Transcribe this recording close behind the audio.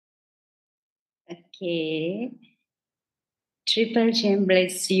Okay. Triple Gem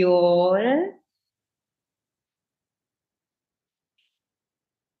bless you all.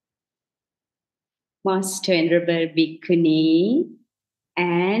 Most Venerable Bhikkhuni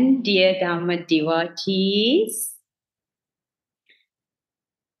and dear Dhamma devotees.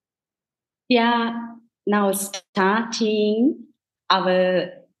 We are now starting our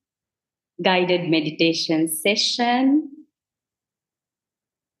guided meditation session.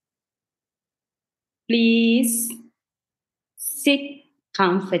 Please sit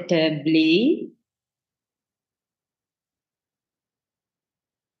comfortably.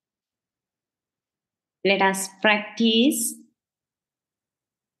 Let us practice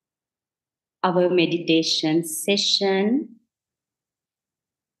our meditation session.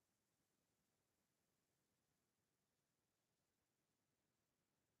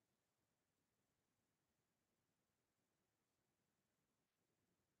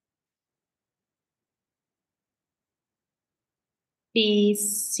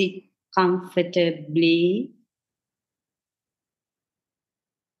 Please sit comfortably.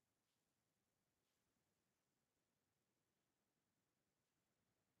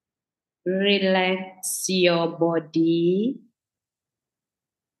 Relax your body.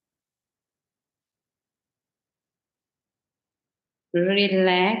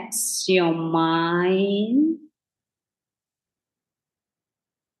 Relax your mind.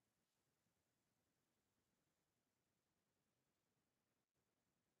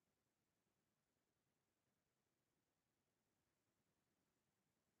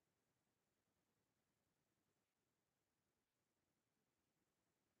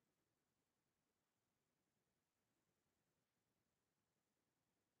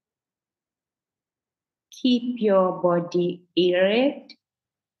 Keep your body erect.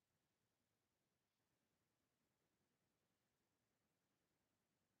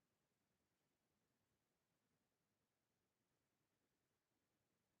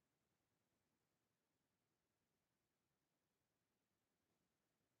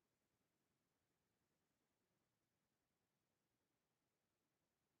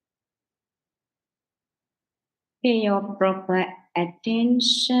 Pay your proper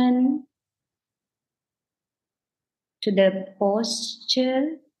attention to the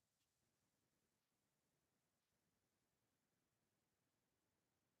posture.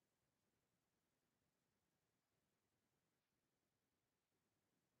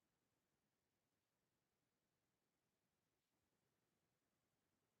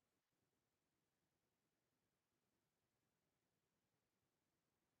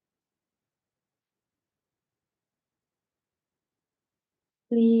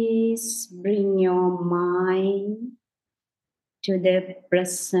 Please bring your mind to the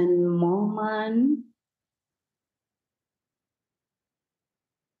present moment.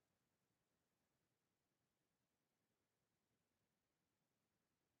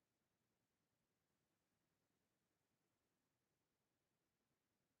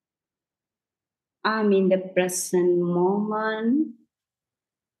 I'm in the present moment.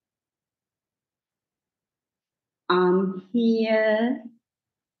 I'm here.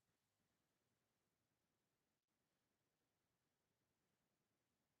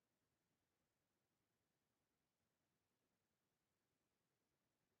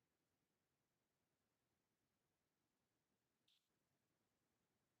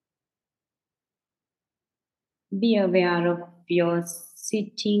 Be aware of your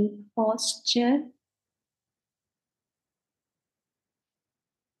sitting posture.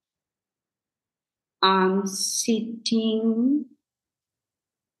 I'm sitting.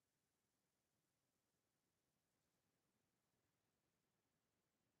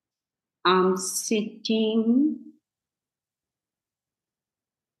 I'm sitting.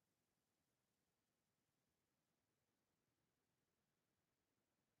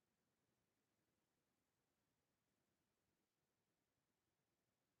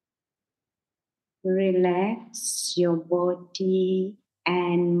 Relax your body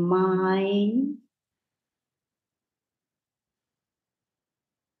and mind.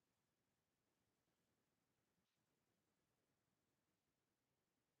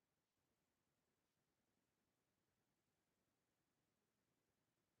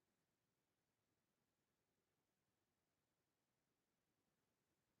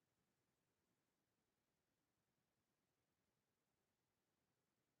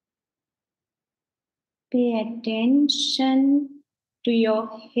 Pay attention to your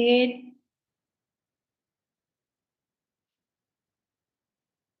head.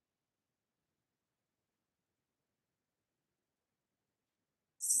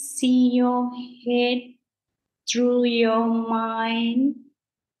 See your head through your mind.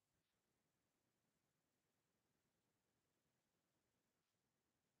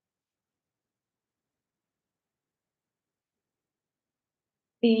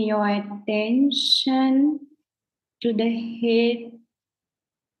 Pay your attention to the head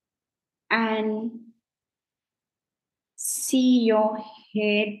and see your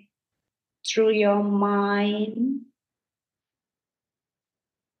head through your mind.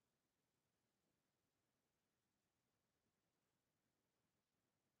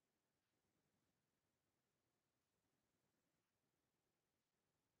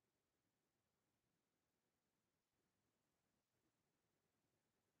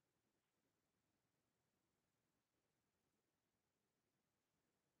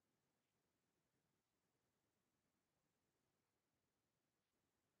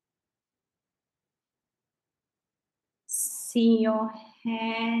 See your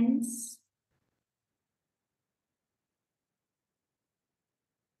hands.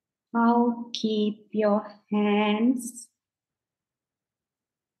 How keep your hands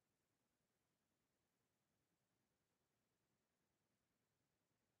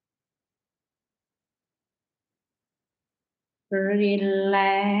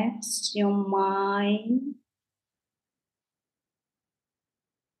relax your mind.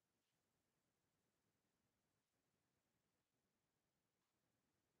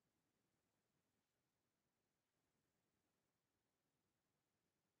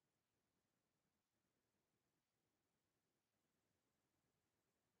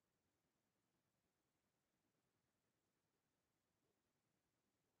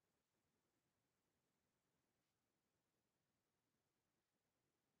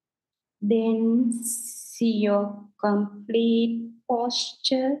 Then see your complete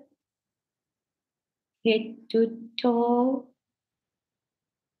posture, head to toe,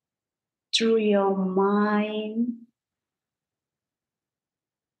 through your mind.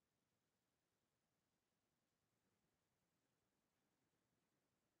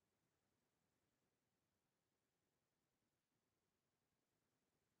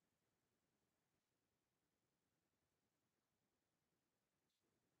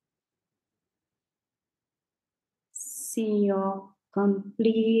 See your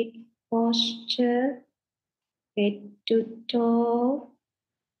complete posture, head to toe,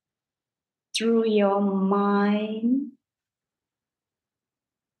 through your mind.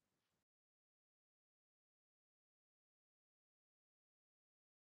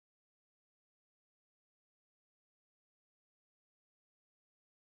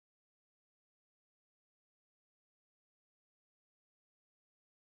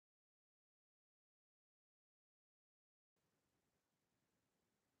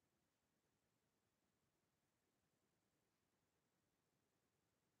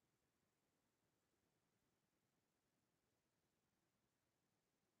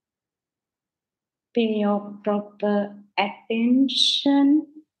 Pay your proper attention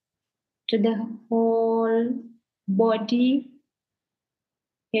to the whole body,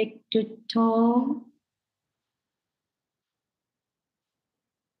 head to toe.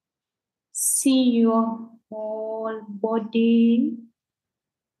 See your whole body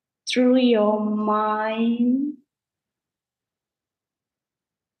through your mind.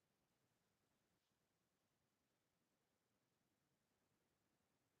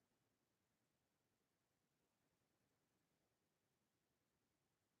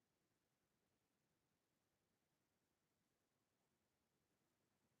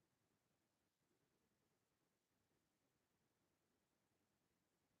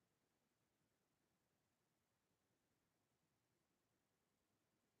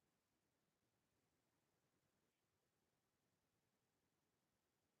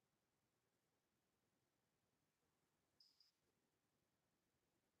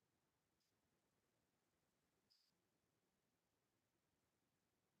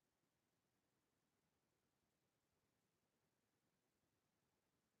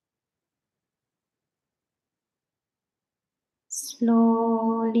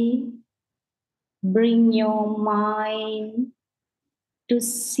 Slowly bring your mind to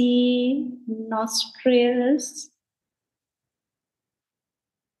see nostrils.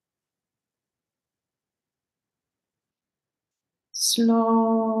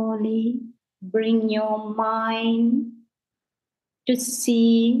 Slowly bring your mind to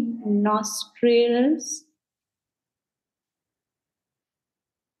see nostrils.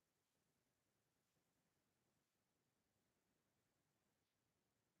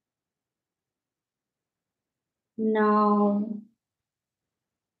 Now,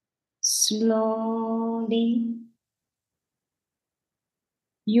 slowly,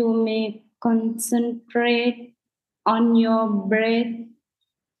 you may concentrate on your breath.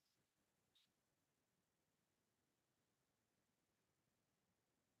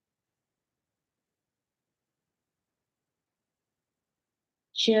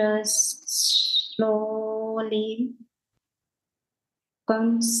 Just slowly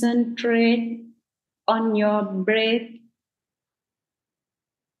concentrate on your breath.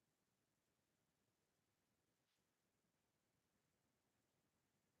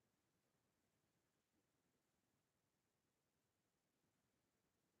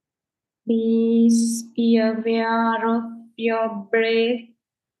 Please be aware of your breath.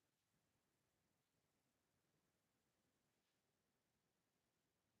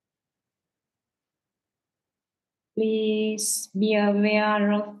 Please be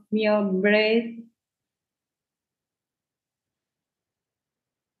aware of your breath.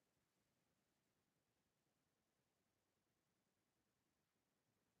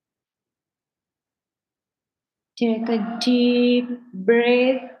 Take a deep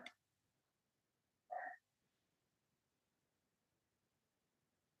breath.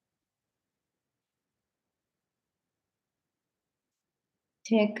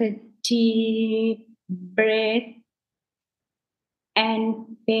 Take a deep breath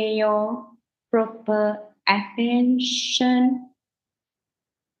and pay your proper attention.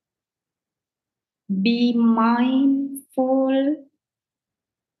 Be mindful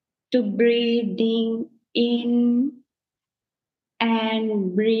to breathing in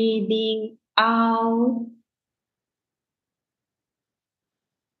and breathing out.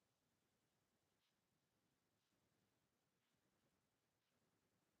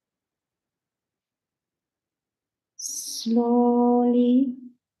 Slowly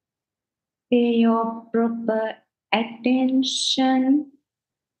pay your proper attention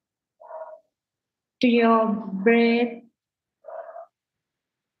to your breath,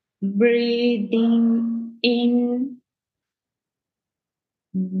 breathing in,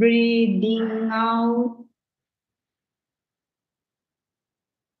 breathing out.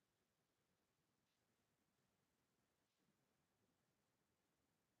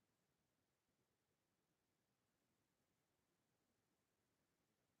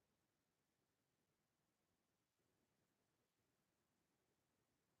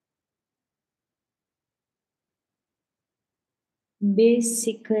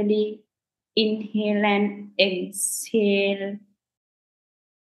 Basically, inhale and exhale.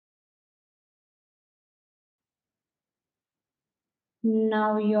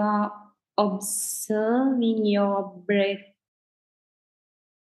 Now you are observing your breath.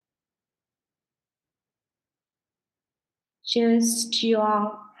 Just you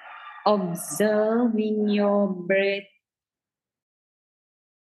are observing your breath.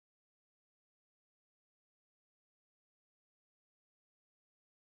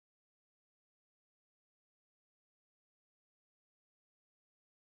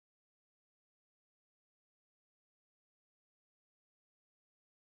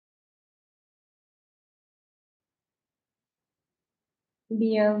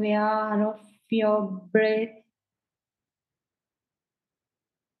 Be aware of your breath.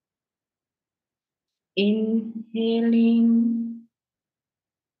 Inhaling,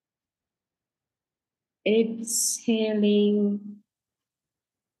 exhaling.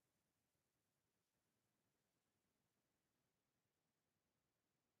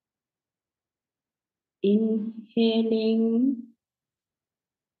 Inhaling,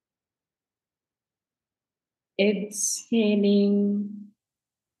 exhaling.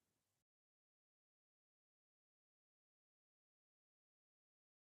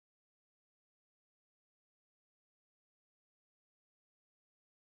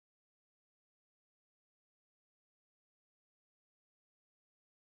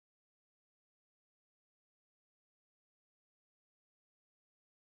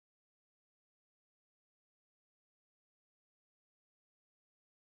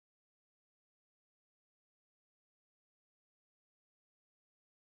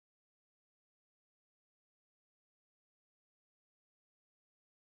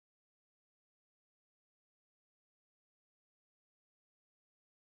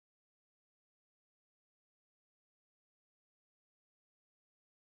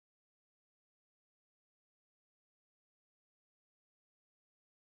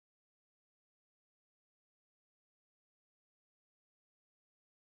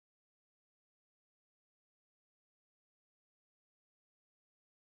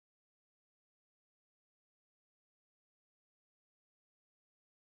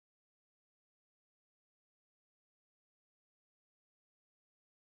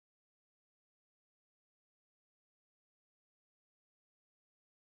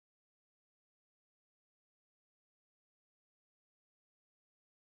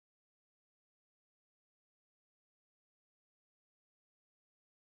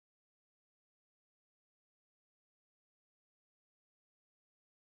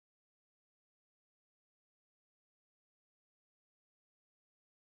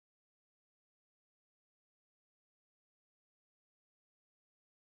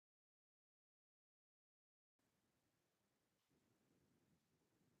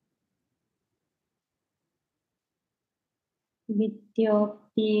 with your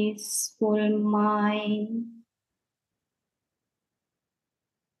peaceful mind.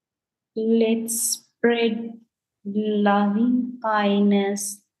 Let's spread loving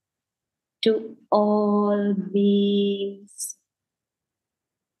kindness to all beings.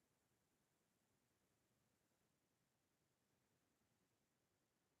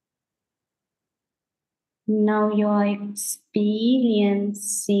 Now you are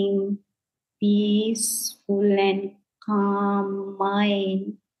experiencing peaceful and calm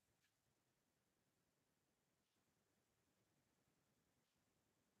mind.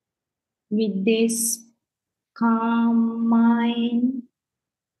 With this calm mind,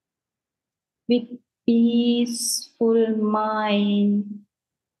 with peaceful mind,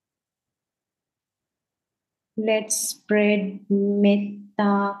 let's spread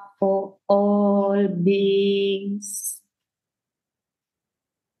metta for all beings.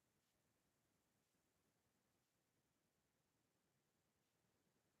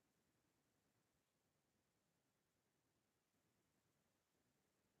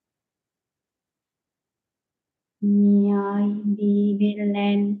 May I be well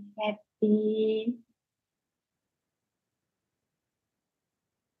and happy.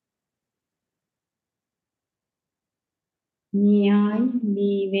 May I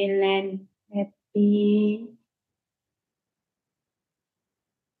be well and happy.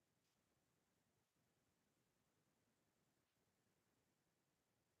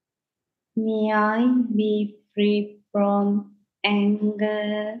 May I be free from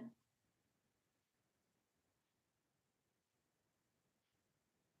anger.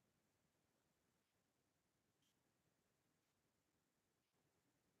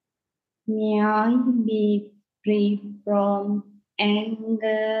 May I be free from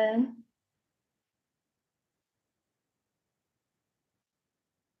anger.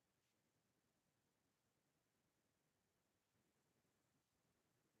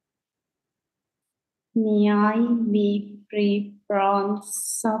 May I be free from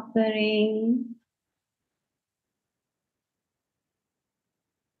suffering.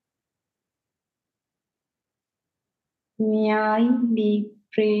 May I be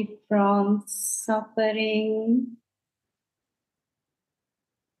free from suffering.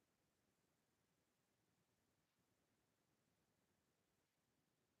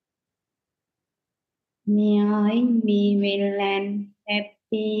 May I be well and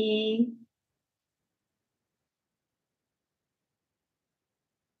happy.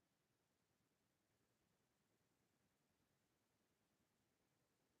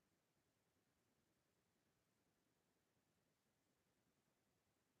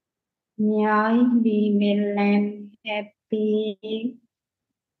 May I be well and happy.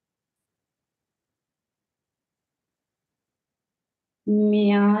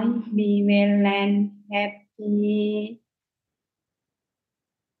 May I be well and happy.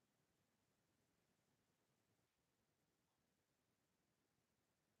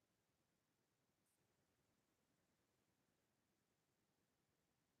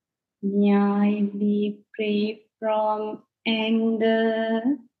 May I be free from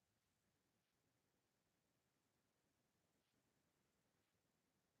anger.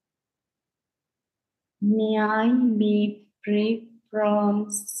 May I be free from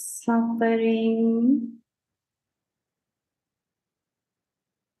suffering.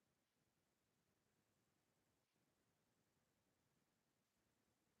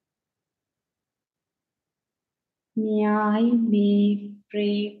 May I be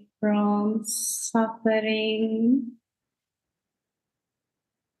free from suffering.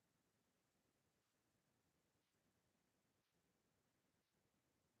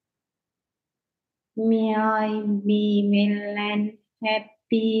 May I be well and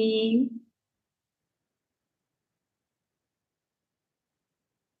happy.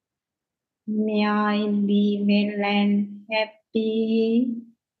 May I be well and happy.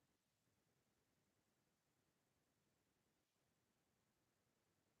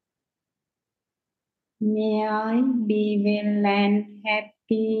 May I be well and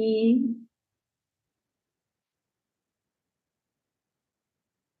happy.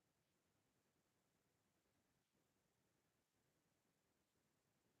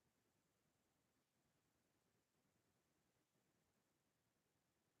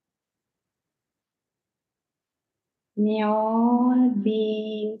 May all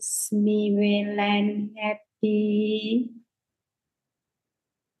beings be well and happy.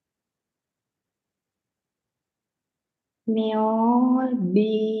 May all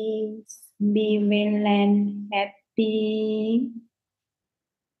beings be well and happy.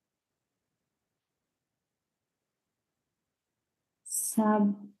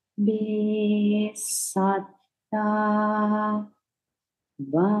 Sabbe Sat Bhavantu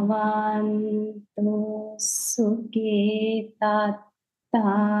Sukhitatta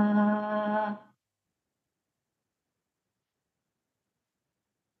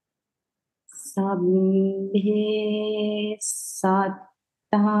Sabbe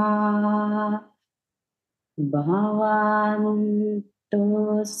Satta Bhavantu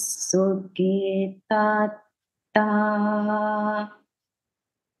Sukhitatta.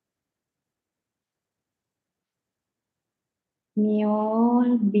 May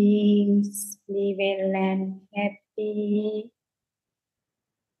all beings be well and happy.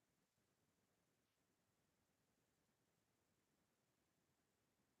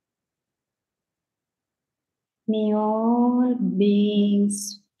 May all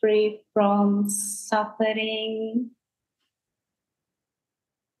beings free from suffering.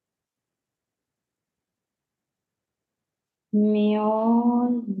 May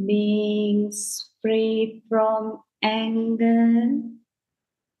all beings free from anger.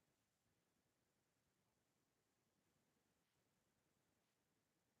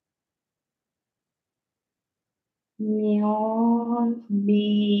 May all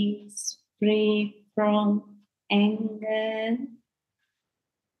beings free from anger.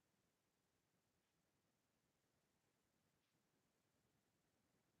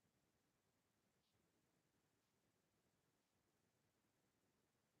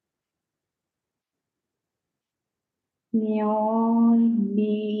 May all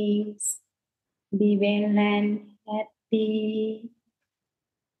beings be well and happy.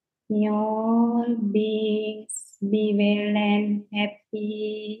 May all beings be well and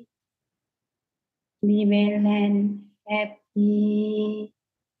happy. Be well and happy.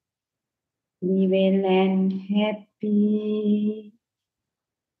 Be well and happy.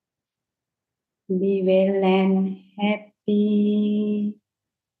 Be well and happy.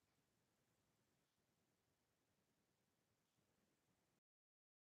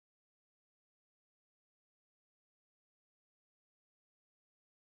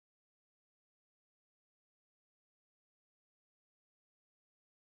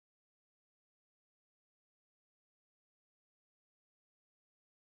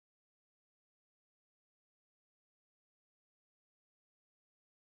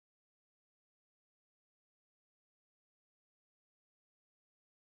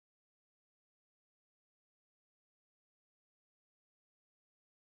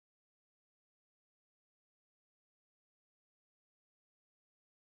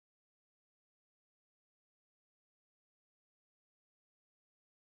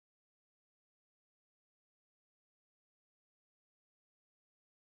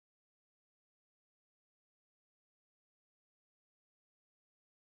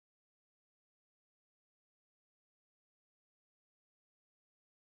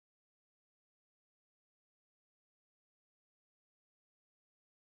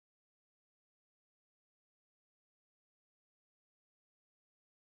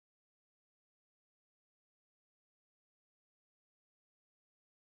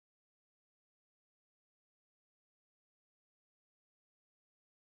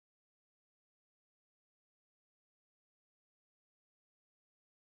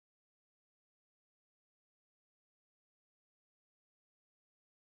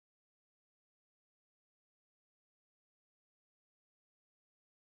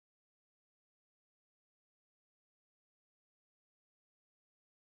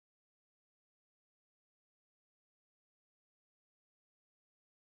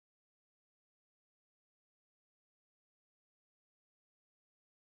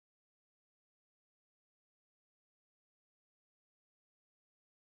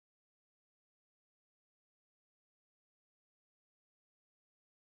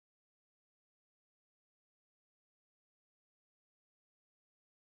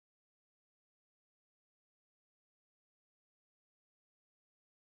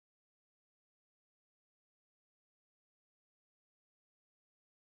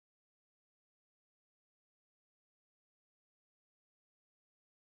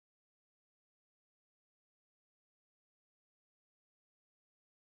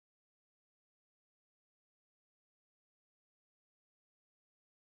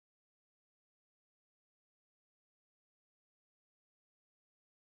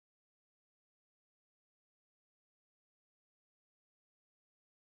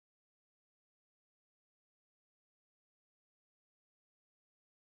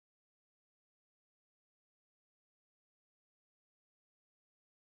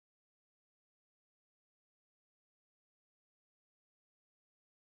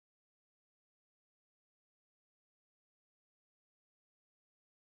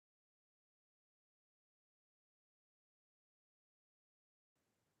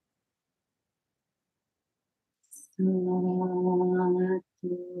 Sadhu,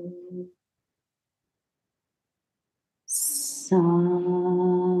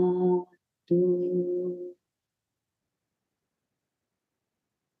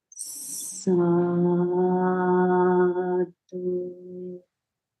 sadhu.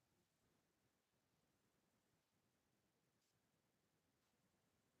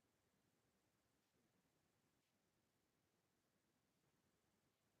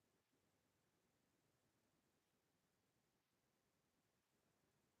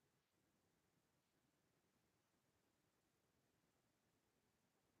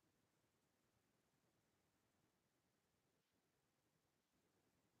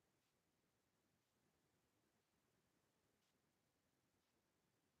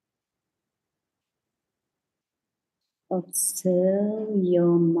 Observe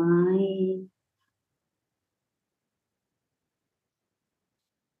your mind.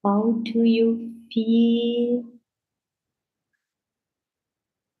 How do you feel?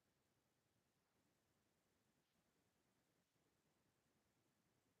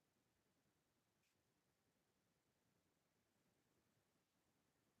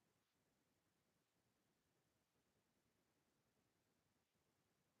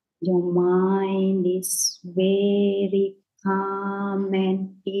 Your mind is very calm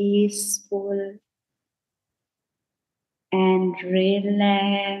and peaceful and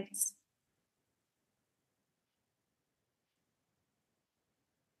relaxed.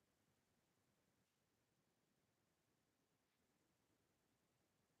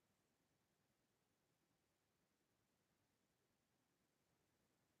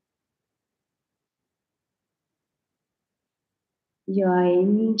 You are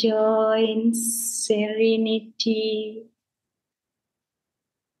enjoying serenity.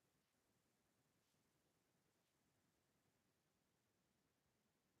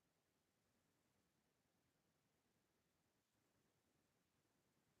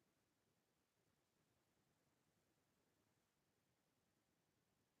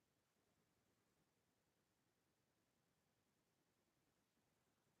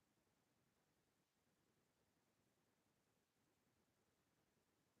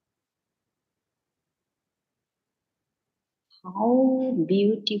 How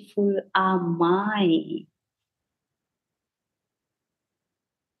beautiful are mind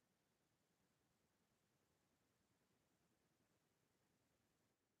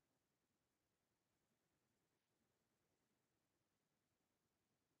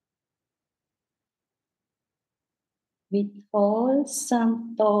with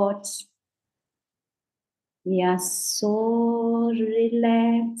wholesome thoughts. We are so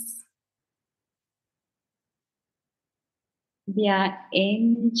relaxed. We are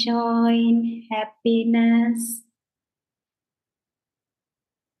enjoying happiness.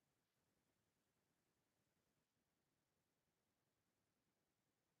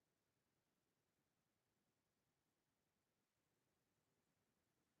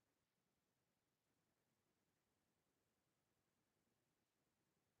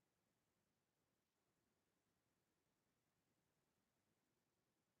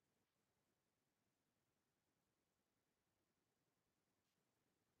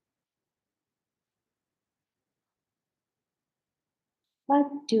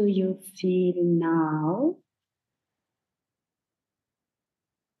 What do you feel now?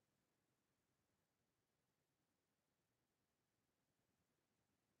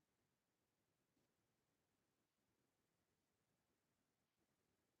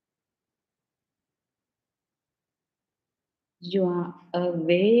 You are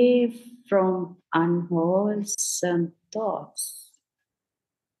away from unwholesome thoughts.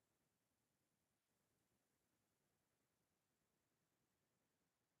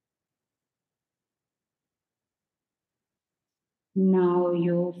 Now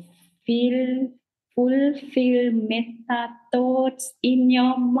you feel fulfill metta thoughts in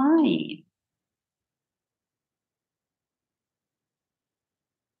your mind.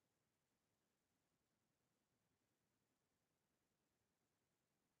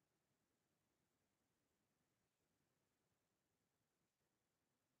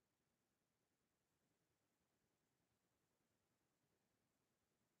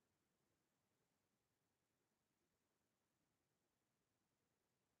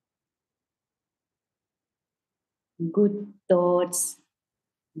 Good thoughts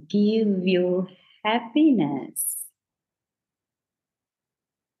give you happiness.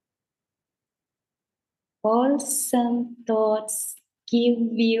 Wholesome thoughts give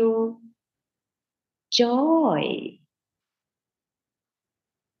you joy.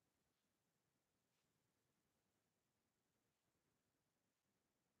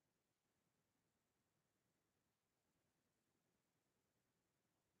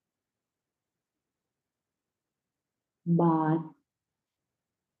 but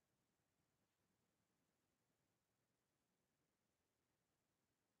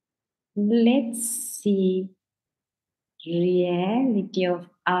let's see reality of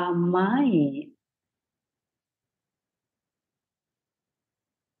our mind.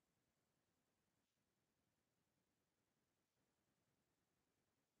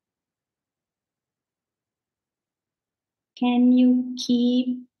 Can you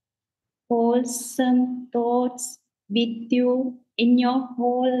keep wholesome thoughts with you in your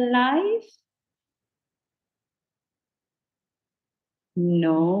whole life?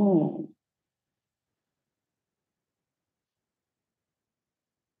 No.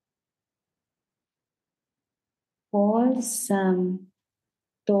 Wholesome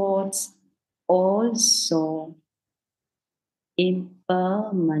thoughts also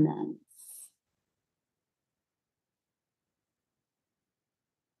impermanent.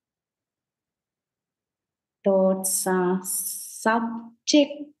 Thoughts are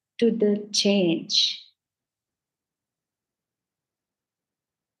subject to the change.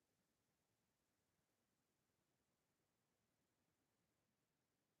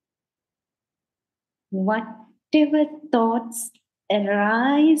 Whatever thoughts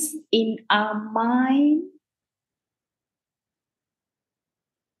arise in our mind,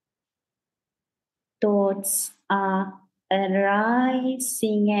 thoughts are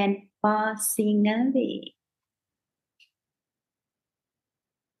arising and passing away.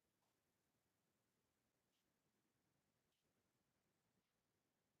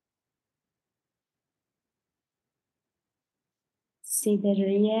 See the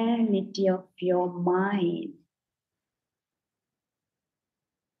reality of your mind.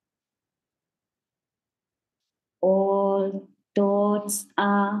 All thoughts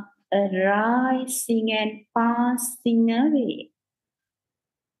are arising and passing away.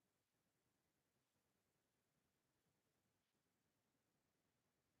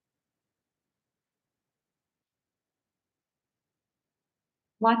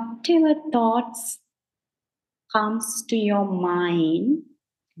 Whatever thoughts comes to your mind,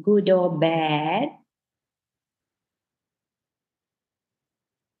 good or bad,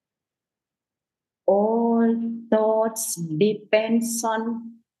 all thoughts depends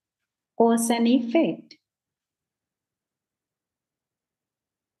on cause and effect.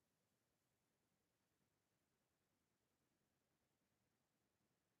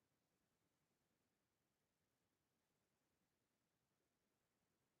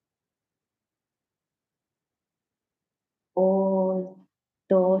 All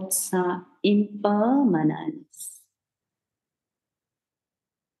thoughts are impermanence.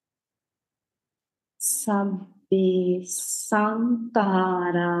 Sabbe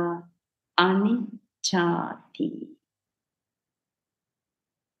sankhara anicchati.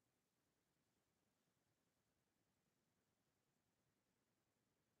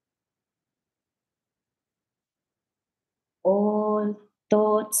 All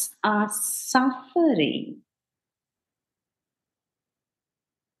thoughts are suffering.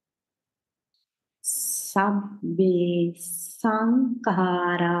 Sabbe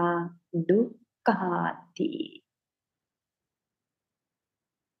sankhara dukkhati.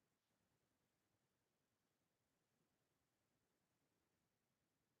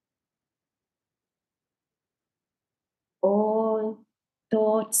 All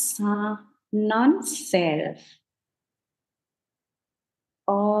thoughts are non-self.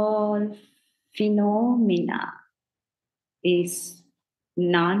 All phenomena is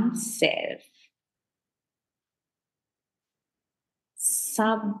non-self.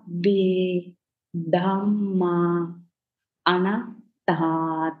 Sabbe Dhamma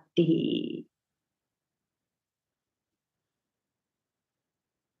anattati.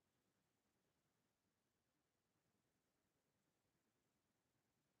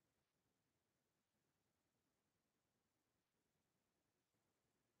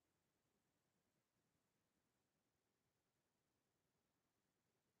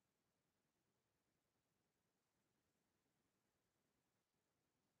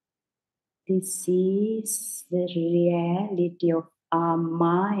 This is the reality of our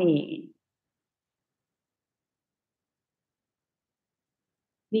mind.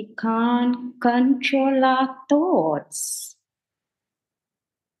 We can't control our thoughts,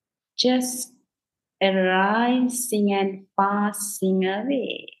 just arising and passing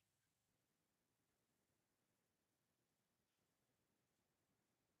away.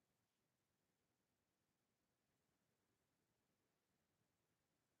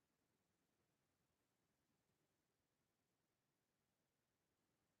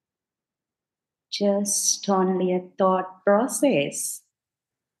 Just only a thought process.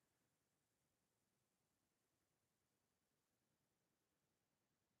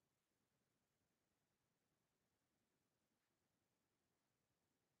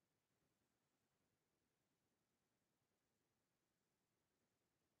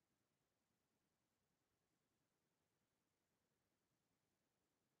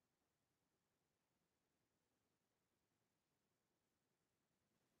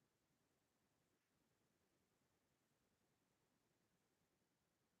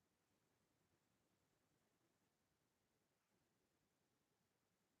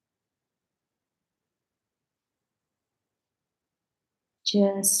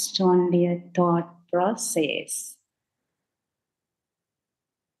 just only a thought process.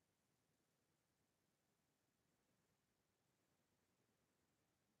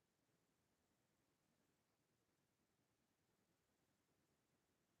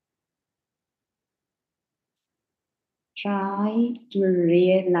 Try to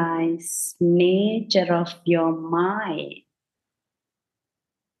realize nature of your mind.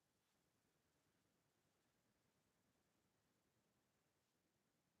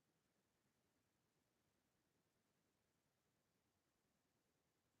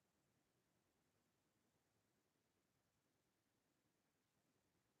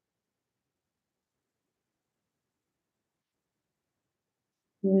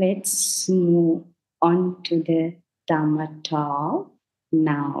 Let's move on to the Dhamma-Talk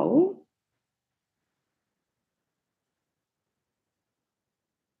now.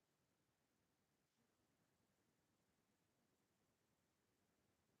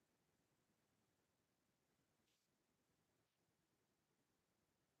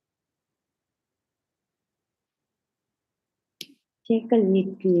 Take a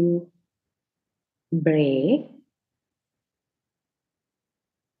little break.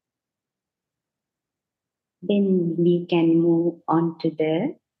 Then we can move on to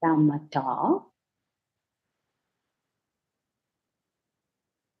the Dhamma-Talk.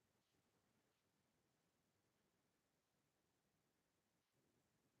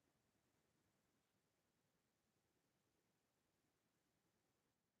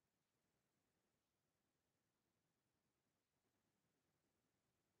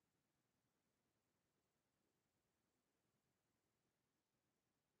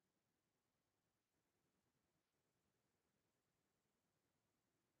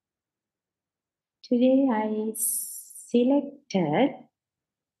 Today I selected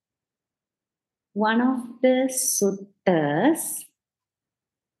one of the suttas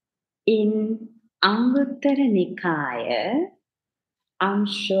in Anguttara Nikaya. I'm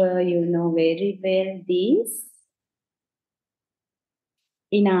sure you know very well this.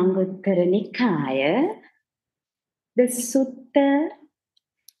 In Anguttara Nikaya, the sutta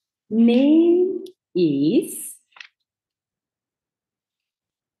name is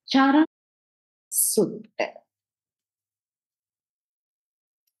Carasutta.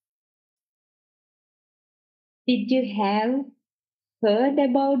 Did you have heard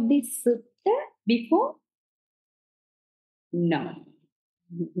about this sutta before? No.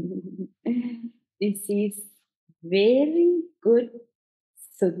 This is very good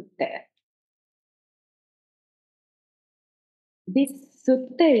sutta. This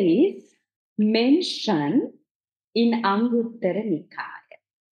sutta is mentioned in Anguttara Nikaya,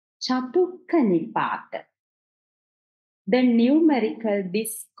 Chatukka Nipata, the numerical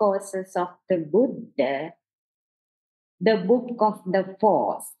discourses of the Buddha, the book of the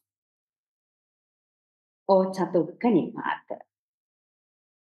fourth, or Chatukka Nipata.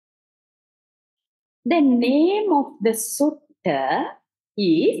 The name of the sutta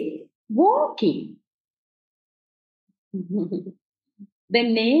is walking. The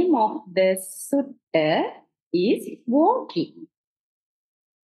name of the sutta is walking.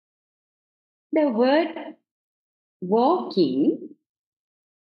 The word walking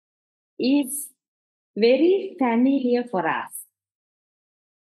is very familiar for us.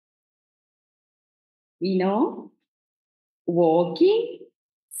 We know walking,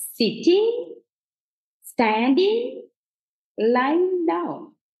 sitting, standing, lying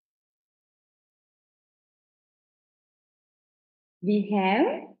down. We have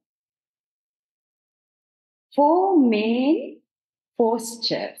four main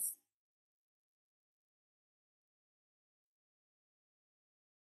postures.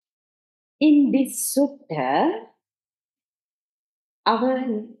 In this sutta,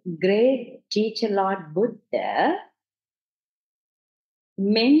 our great teacher Lord Buddha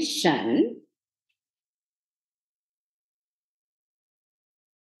mentioned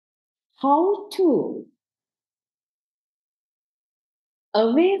how to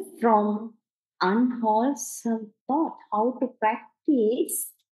away from unwholesome thought, how to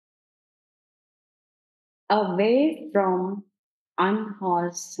practice away from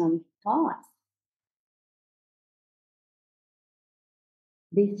unwholesome thoughts.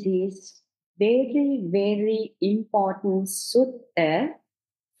 This is very, very important sutta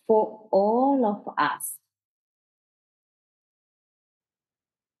for all of us.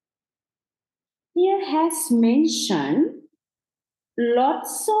 Here has mentioned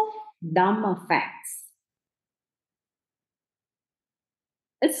lots of Dhamma facts,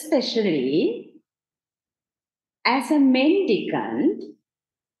 especially as a mendicant,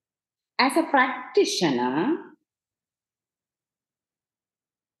 as a practitioner,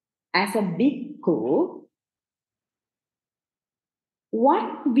 as a bhikkhu,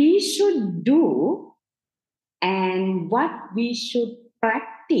 what we should do and what we should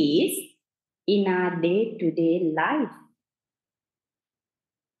practice in our day-to-day life.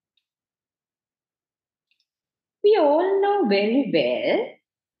 We all know very well,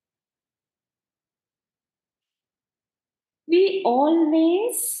 we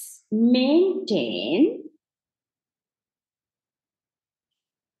always maintain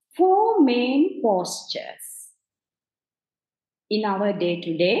four main postures in our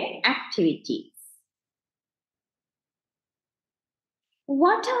day-to-day activities.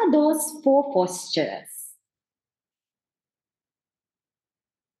 What are those four postures?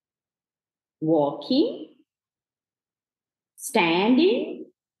 Walking, standing,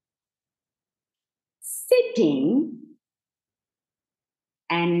 sitting,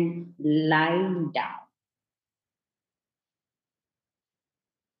 and lying down.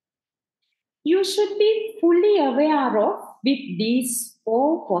 You should be fully aware of with these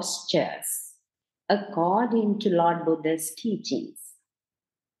four postures according to Lord Buddha's teachings.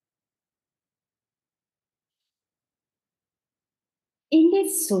 In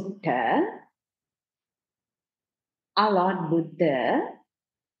this sutta, our Lord Buddha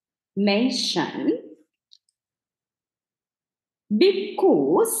mentioned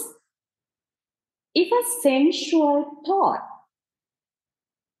bhikkhus if a sensual thought,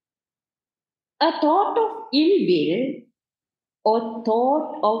 a thought of ill will or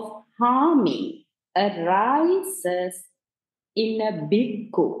thought of harming arises in a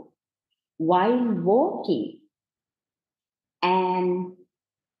bhikkhu while walking, and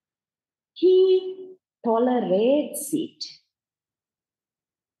he tolerates it,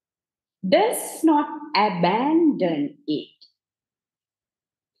 does not abandon it,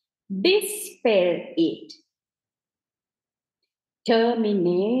 dispel it,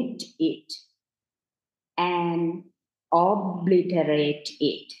 terminate it, and obliterate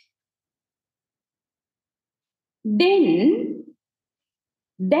it. Then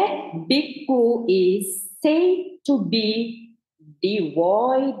that bhikkhu is said to be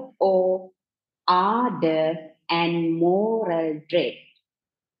devoid of ardor and moral dread.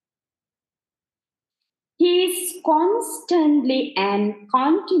 He is constantly and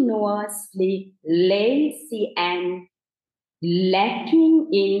continuously lazy and lacking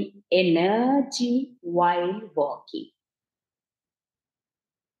in energy while walking.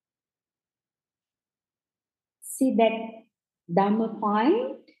 See that Dhamma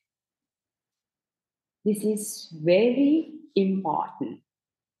point? This is very important.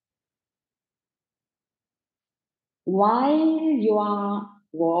 While you are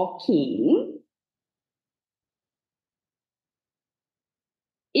walking,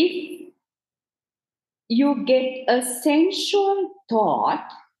 if you get a sensual thought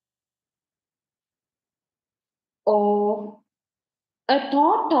or a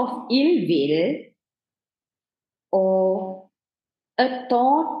thought of ill will or a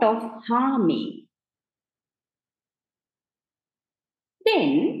thought of harming,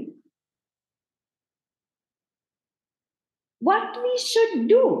 then what we should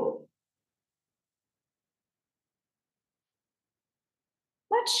do?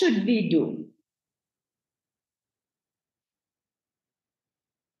 What should we do?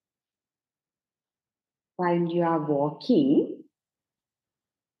 While you are walking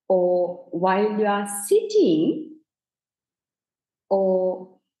or while you are sitting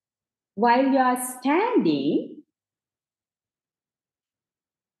or while you are standing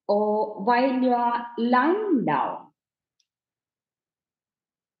or while you are lying down.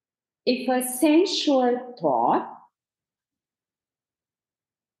 If a sensual thought,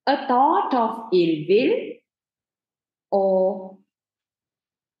 a thought of ill will or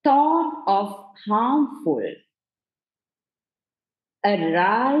thought of harmful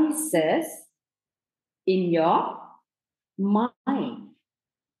arises in your mind,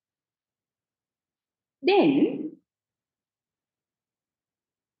 then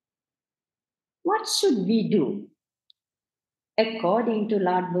what should we do according to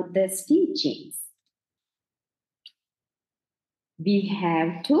Lord Buddha's teachings? We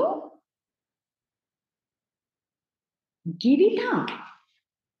have to give it up.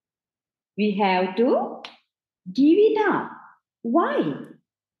 We have to give it up. Why?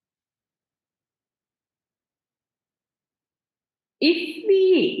 If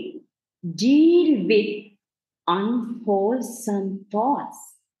we deal with unwholesome thoughts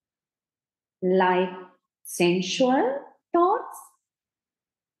like sensual thoughts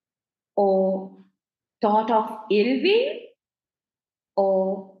or thought of ill will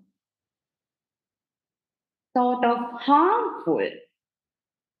or thought of harmful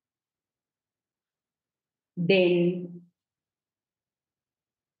then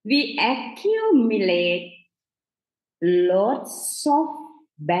we accumulate lots of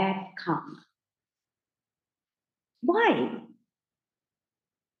bad karma. Why?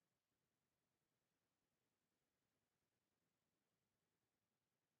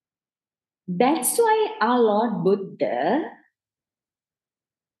 That's why our Lord Buddha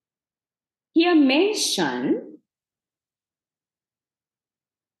here mentioned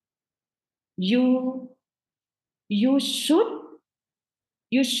you should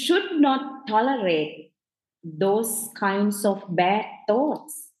not tolerate those kinds of bad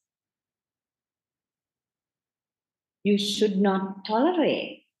thoughts. You should not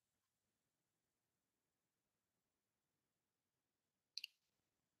tolerate.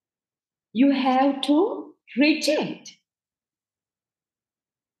 You have to reject.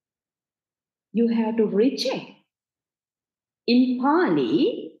 You have to reject. In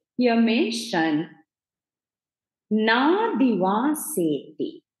Pali, here mentioned na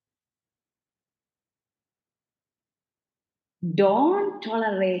divaseti. Don't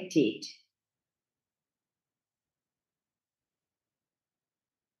tolerate it.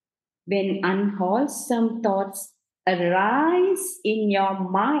 When unwholesome thoughts arise in your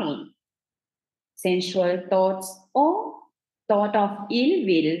mind, sensual thoughts or thought of ill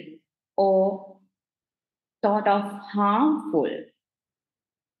will or thought of harmful,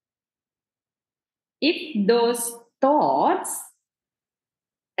 if those thoughts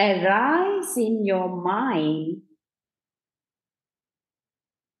arise in your mind,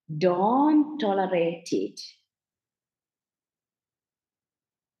 don't tolerate it.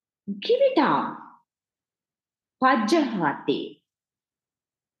 Give it up. Pajjahati.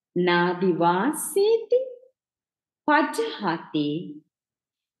 Nadivaseti. Pajjahati.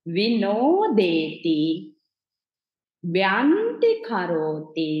 Vinodeti. Vyanti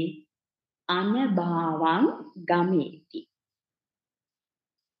karoti. Anabhavam gameti.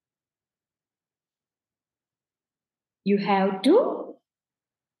 You have to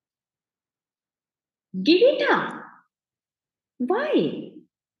give it up. Why?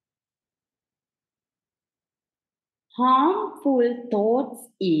 Harmful thoughts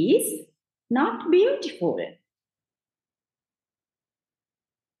is not beautiful.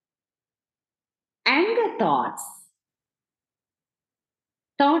 Anger thoughts,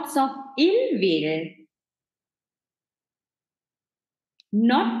 thoughts of ill will,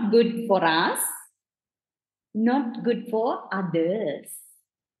 not good for us, not good for others,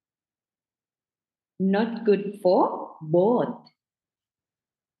 not good for both.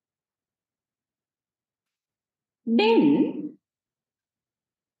 Then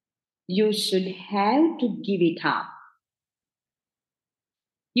you should have to give it up.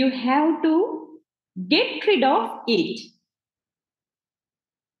 You have to get rid of it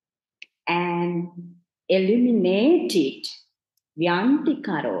and eliminate it. Vyanti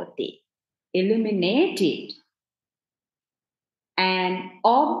karoti. Eliminate it and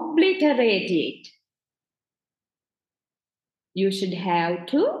obliterate it. You should have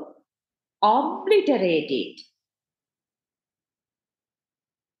to obliterate it.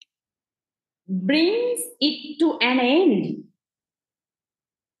 Brings it to an end.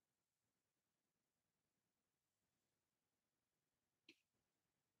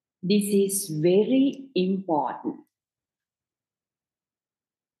 This is very important.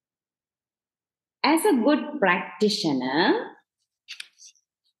 As a good practitioner,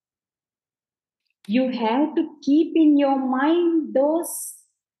 you have to keep in your mind those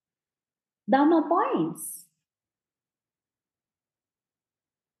Dhamma points.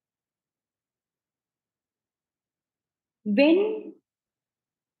 When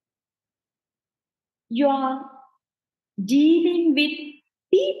you are dealing with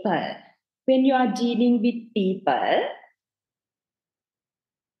people,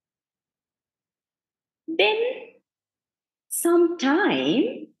 then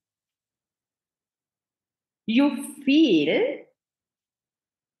sometimes you feel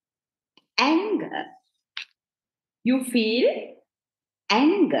anger. You feel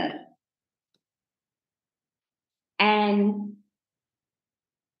anger. And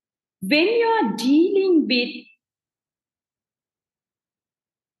when you are dealing with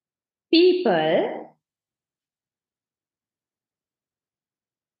people,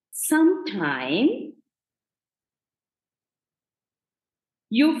 sometimes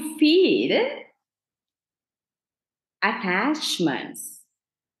you feel attachments,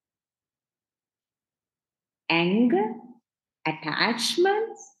 anger,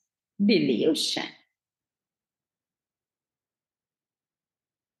 attachments, delusion.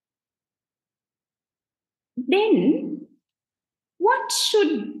 Then what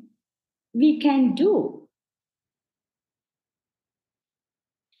should we can do?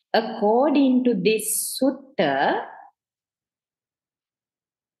 According to this sutta,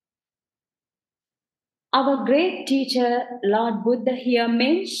 our great teacher, Lord Buddha, here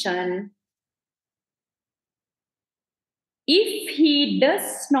mentioned, if he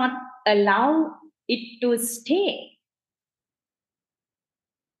does not allow it to stay,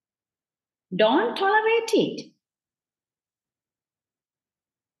 don't tolerate it.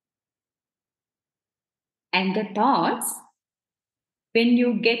 Anger thoughts, when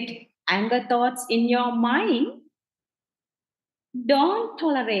you get anger thoughts in your mind, don't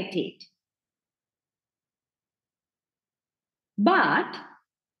tolerate it. But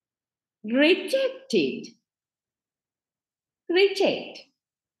reject it. Reject.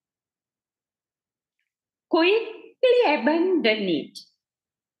 Quickly abandon it.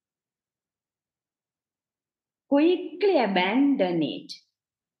 Quickly abandon it.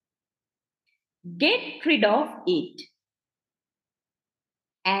 Get rid of it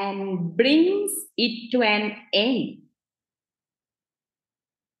and brings it to an end.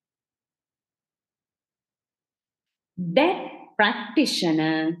 That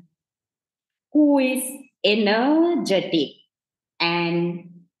practitioner who is energetic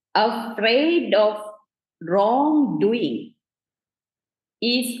and afraid of wrongdoing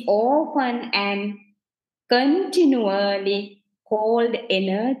is often and continually called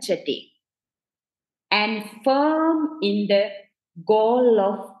energetic and firm in the goal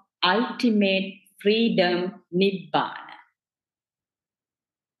of ultimate freedom, Nibbana.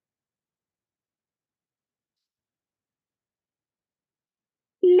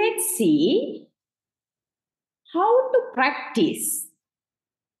 Let's see how to practice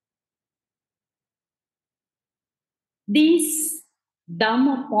these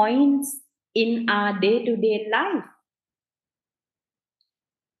Dhamma points in our day-to-day life.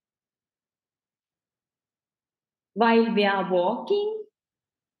 While we are walking,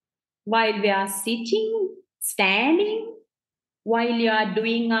 while we are sitting, standing, while you are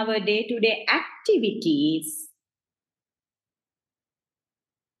doing our day-to-day activities,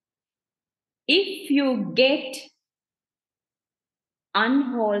 if you get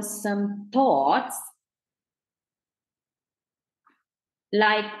unwholesome thoughts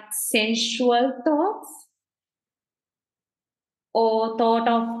like sensual thoughts or thought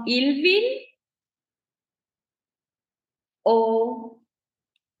of ill will or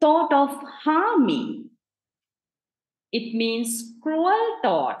thought of harming, it means cruel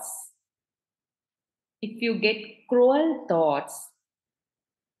thoughts. If you get cruel thoughts,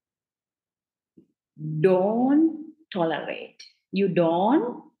 don't tolerate. You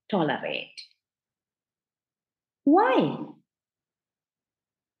don't tolerate. Why?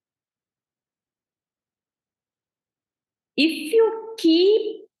 If you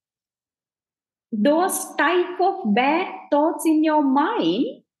keep those type of bad thoughts in your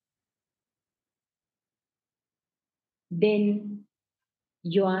mind, then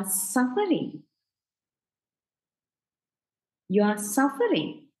you are suffering. You are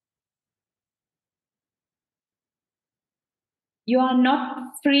suffering. You are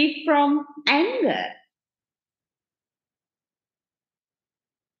not free from anger.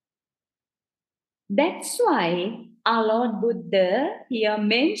 That's why our Lord Buddha here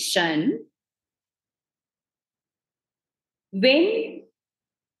mentioned, when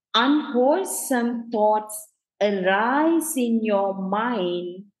unwholesome thoughts arise in your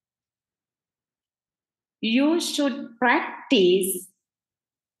mind, you should practice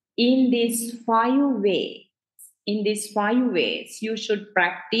in these 5 ways. In these 5 ways. You should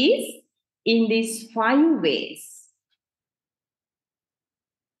practice in these 5 ways.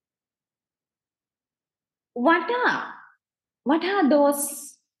 What are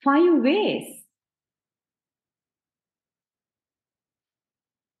those 5 ways?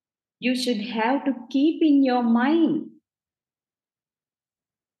 You should have to keep in your mind.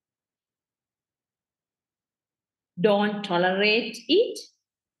 Don't tolerate it.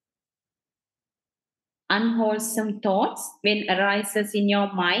 Unwholesome thoughts, when arises in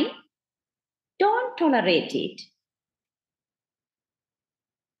your mind, don't tolerate it.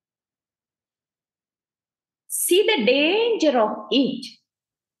 See the danger of it.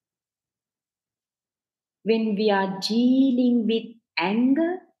 When we are dealing with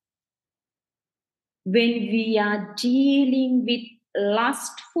anger, when we are dealing with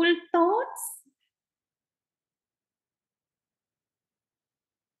lustful thoughts,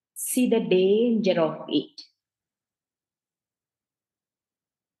 see the danger of it.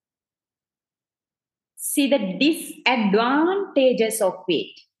 See the disadvantages of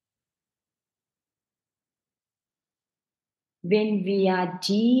it. When we are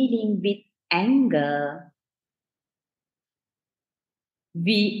dealing with anger,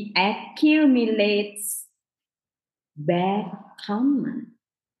 we accumulate bad karma.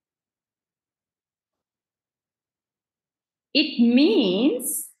 It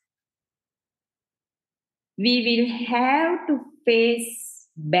means we will have to face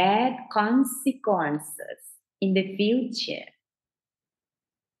bad consequences in the future.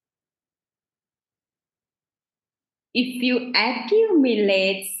 If you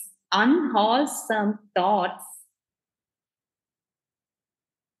accumulate unwholesome thoughts,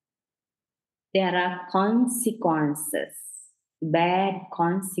 there are consequences, bad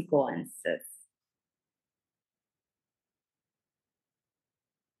consequences.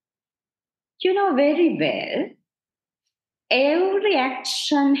 You know very well, every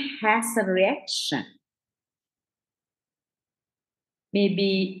action has a reaction.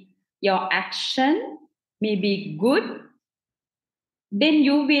 Maybe your action may be good, then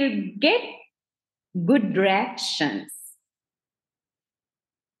you will get good reactions.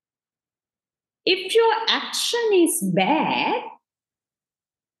 If your action is bad,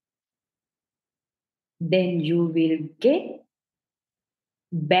 then you will get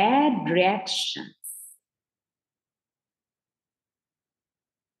bad reactions.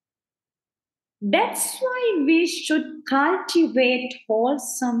 That's why we should cultivate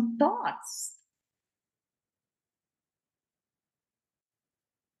wholesome thoughts.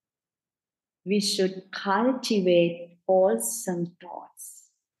 We should cultivate wholesome thoughts.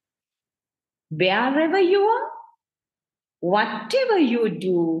 Wherever you are, whatever you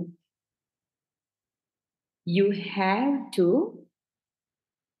do, you have to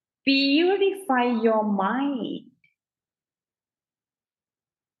purify your mind.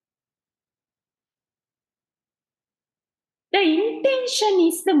 The intention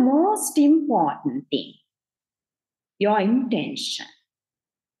is the most important thing. Your intention.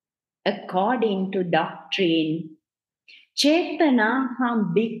 According to doctrine,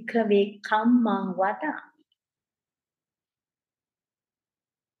 Chetanaham Bhikkhave Kammang Vada.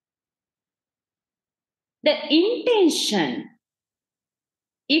 The intention,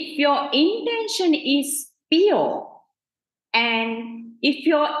 if your intention is pure and if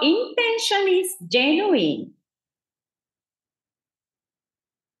your intention is genuine,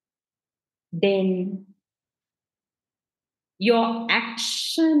 then your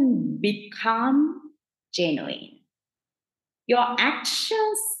action become genuine. Your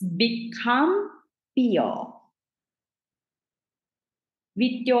actions become pure.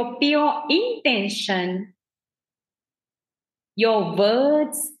 With your pure intention, your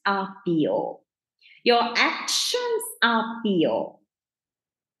words are pure. Your actions are pure.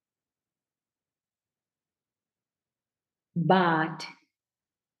 But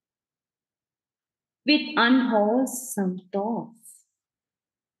with unwholesome thoughts,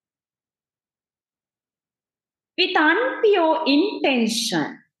 with unpure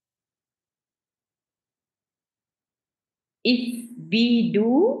intention, if we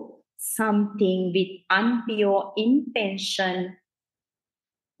do something with unpure intention,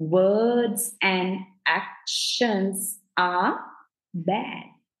 words and actions are bad,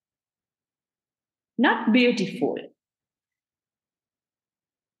 not beautiful.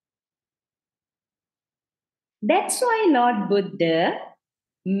 That's why Lord Buddha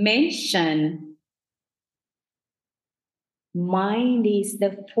mentioned mind is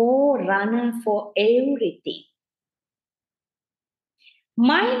the forerunner for everything.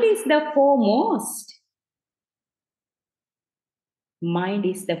 Mind is the foremost. Mind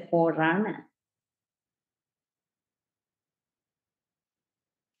is the forerunner.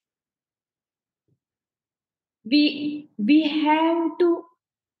 We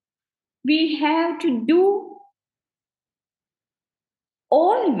have to do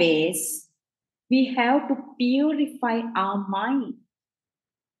always, we have to purify our mind.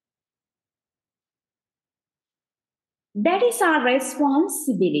 That is our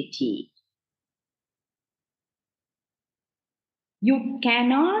responsibility. You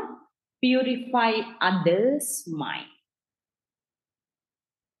cannot purify others' mind.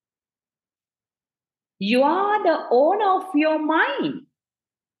 You are the owner of your mind.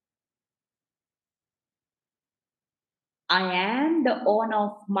 I am the owner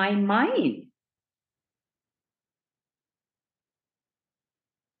of my mind.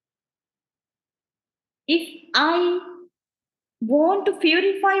 If I want to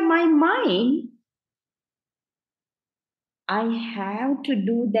purify my mind, I have to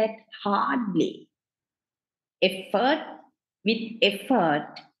do that hardly. With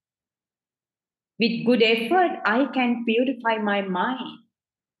good effort, I can purify my mind.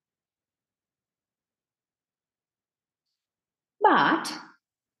 But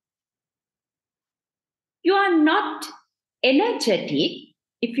you are not energetic,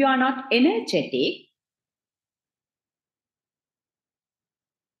 if you are not energetic,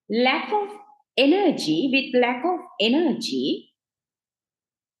 lack of energy, with lack of energy,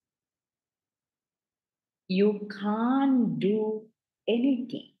 you can't do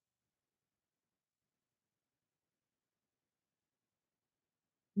anything.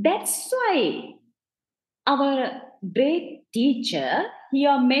 That's why our great teacher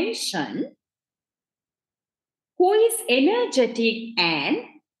here mentioned who is energetic and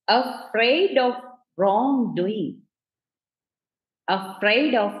afraid of wrongdoing.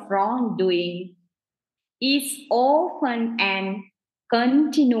 Afraid of wrongdoing is often and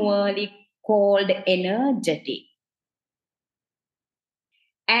continually called energetic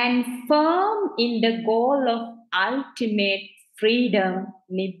and firm in the goal of ultimate freedom,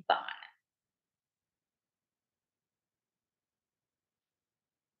 Nibbana.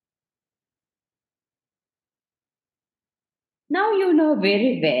 Now you know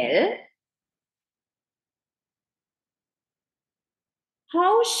very well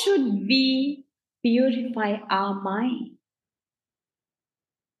how should we purify our mind.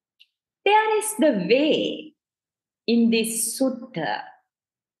 There is the way in this sutta,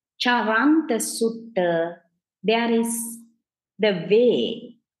 Charanta Sutta, there is the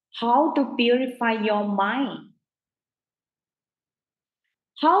way how to purify your mind,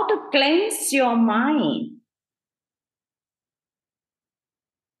 how to cleanse your mind.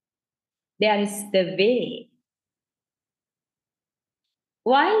 There is the way.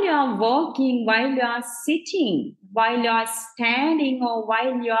 While you are walking, while you are sitting, while you are standing, or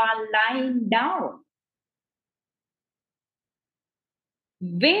while you are lying down,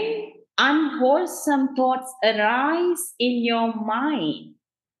 when unwholesome thoughts arise in your mind,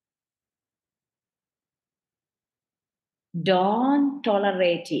 don't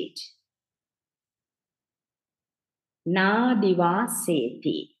tolerate it. Na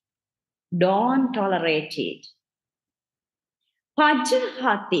divaseti. Don't tolerate it.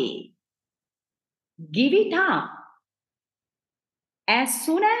 Pajahati. Give it up. As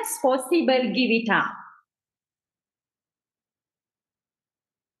soon as possible, give it up.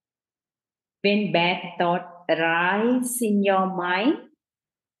 When bad thoughts arise in your mind,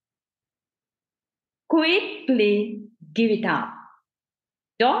 quickly give it up.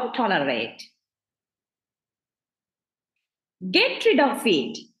 Don't tolerate. Get rid of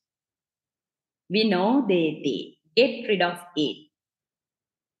it. We know they. Get rid of it.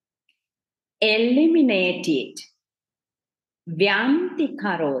 Eliminate it. Vyanti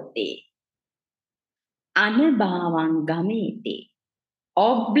karote. Anubhavam gamete.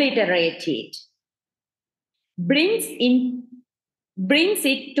 Obliterate it. Brings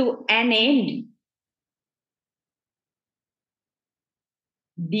it to an end.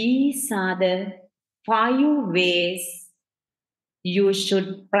 These are the 5 ways you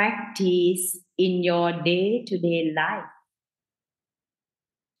should practice in your day-to-day life.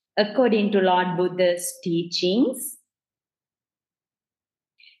 According to Lord Buddha's teachings,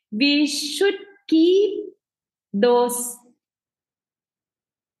 we should keep those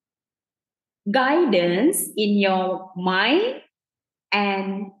guidance in your mind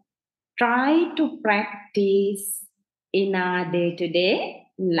and try to practice in our day-to-day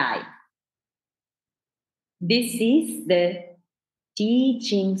life. This is the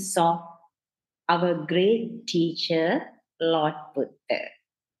teachings of our great teacher, Lord Buddha.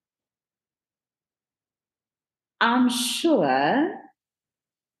 I'm sure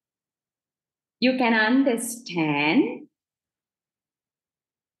you can understand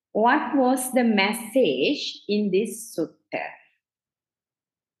what was the message in this sutta.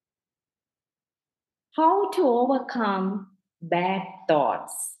 How to overcome bad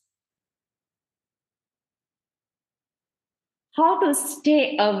thoughts. How to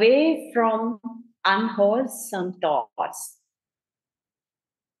stay away from unwholesome thoughts.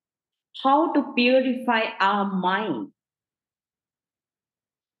 How to purify our mind.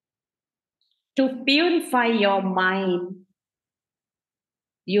 To purify your mind,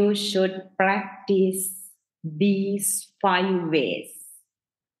 you should practice these 5 ways.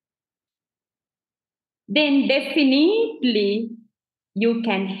 Then definitely you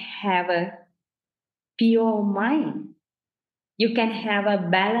can have a pure mind. You can have a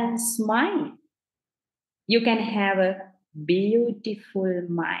balanced mind. You can have a beautiful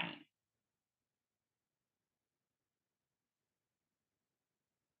mind.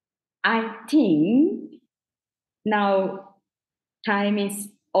 I think now time is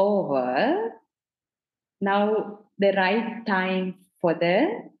over. Now the right time for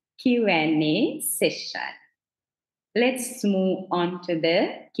the Q&A session. Let's move on to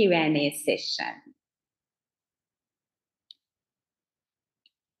the Q&A session.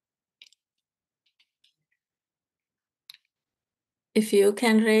 If you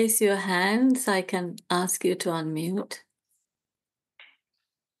can raise your hands, I can ask you to unmute.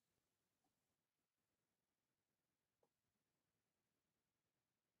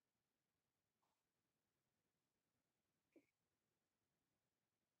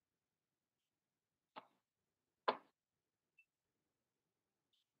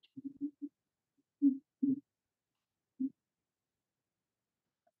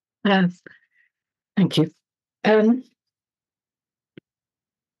 Thank you.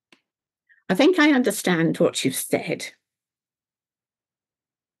 I think I understand what you've said.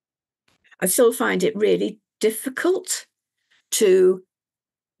 I still find it really difficult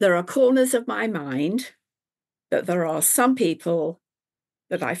there are corners of my mind that there are some people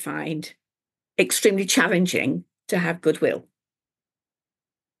that I find extremely challenging to have goodwill.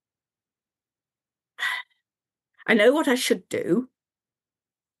 I know what I should do,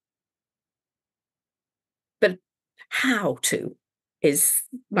 but how to is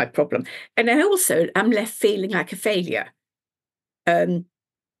my problem. And I also am left feeling like a failure.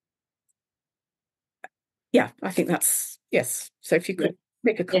 Yeah, I think that's, yes. So if you could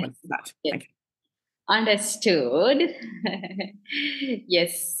make a comment on that. Yes. Thank you. Understood.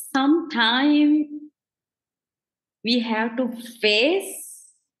 Yes, sometimes we have to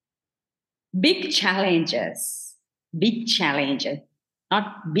face big challenges,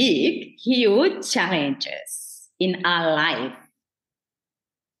 not big, huge challenges in our life.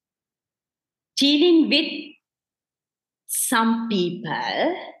 Dealing with some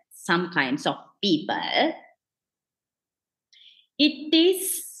people, some kinds of people, it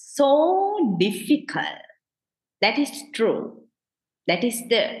is so difficult. That is true. That is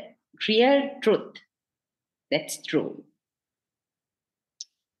the real truth. That's true.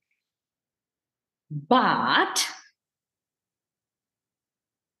 But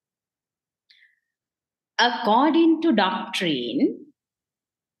according to doctrine,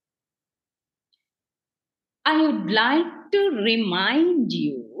 I would like to remind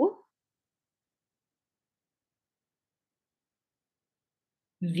you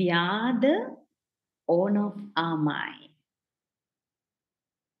we are the owner of our mind.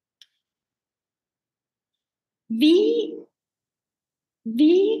 We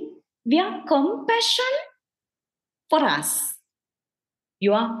are compassion for us.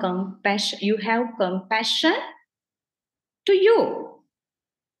 You have compassion to you.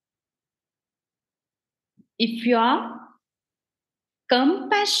 If you are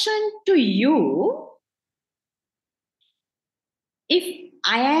compassion to you, if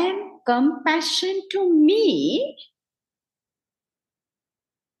I am compassion to me,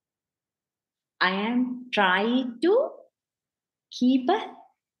 I am trying to keep a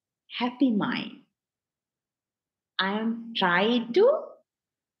happy mind. I am trying to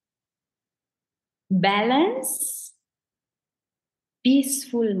balance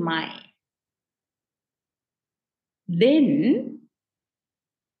peaceful mind. Then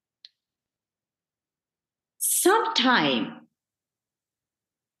sometimes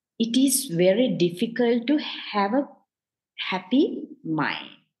it is very difficult to have a happy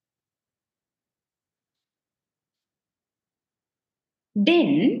mind.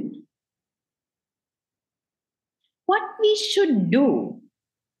 Then what we should do?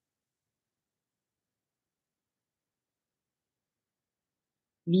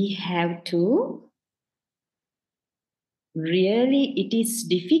 We have to really, it is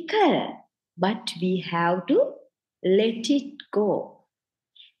difficult, but we have to let it go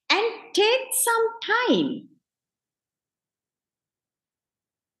and take some time.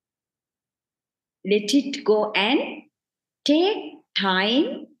 Let it go and take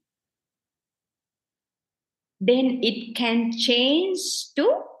time. Then it can change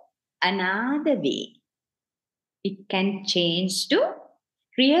to another way. It can change to,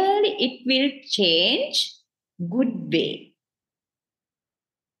 really, it will change good way.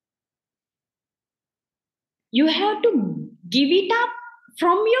 You have to give it up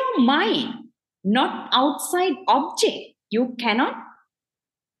from your mind, not outside object. You cannot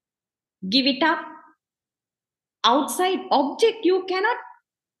give it up outside object. You cannot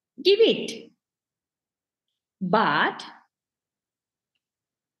give it. But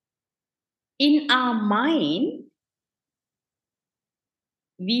in our mind,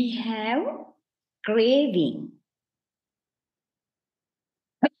 we have craving.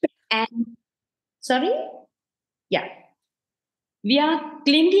 And sorry? Yeah. We are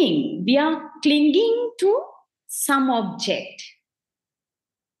clinging to some object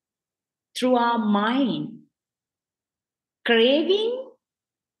through our mind. Craving,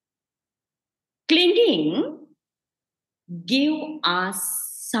 clinging give us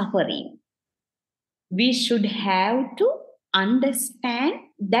suffering. We should have to understand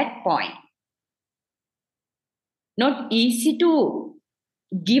that point. Not easy to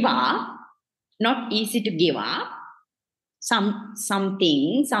give up, not easy to give up.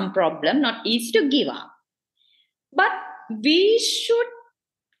 Something, some problem, not easy to give up. But we should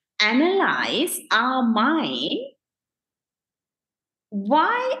analyze our mind.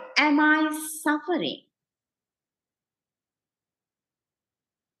 Why am I suffering?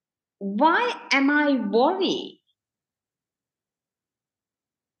 Why am I worried?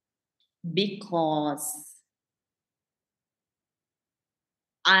 Because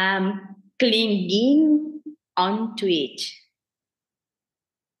I am clinging onto it.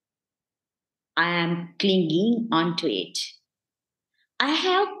 I am clinging onto it. I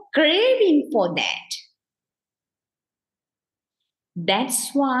have craving for that.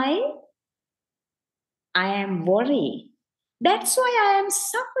 That's why I am worried. That's why I am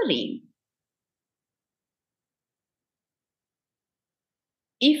suffering.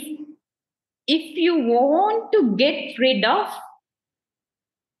 If you want to get rid of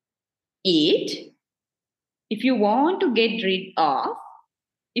it, if you want to get rid of,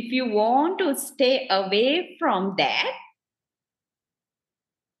 if you want to stay away from that,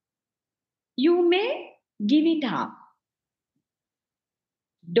 you may give it up.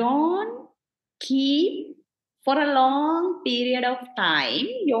 Don't keep for a long period of time.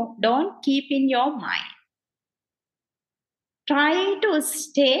 Don't keep in your mind. Try to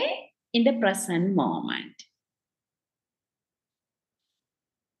stay in the present moment.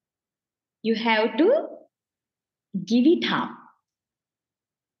 You have to give it up.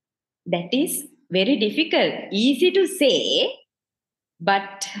 That is very difficult. Easy to say,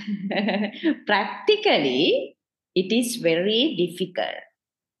 but practically it is very difficult.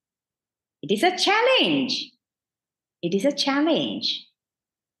 It is a challenge. It is a challenge.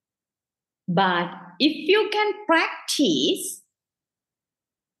 But if you can practice,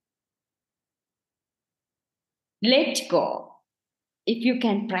 let go. If you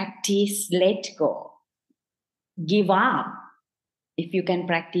can practice, let go. Give up. If you can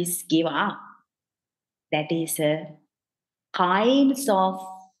practice, give up. That is a kind of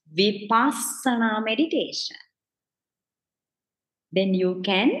vipassana meditation. Then you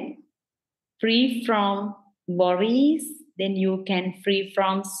can free from worries. Then you can free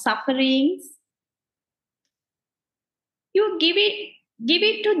from sufferings. You give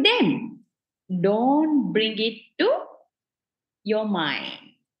it to them. Don't bring it to your mind.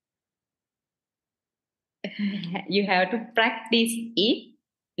 You have to practice it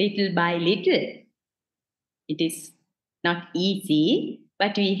little by little. It is not easy,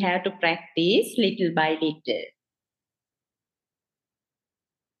 but we have to practice little by little.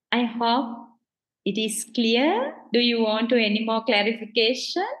 I hope it is clear. Do you want to any more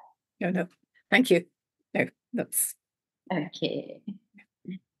clarification? No. Thank you. No, that's okay.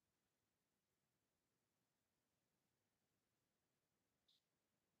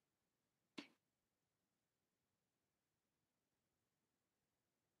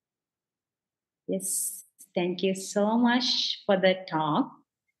 Yes, thank you so much for the talk.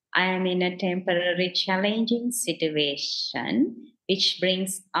 I am in a temporary challenging situation which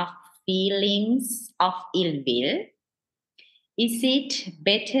brings up feelings of ill will. Is it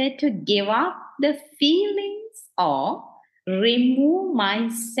better to give up the feelings or remove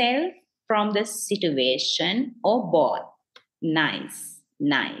myself from the situation or both? Nice.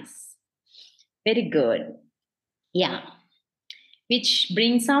 Very good. Yeah. Which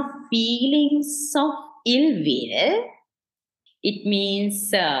brings up feelings of ill will. It means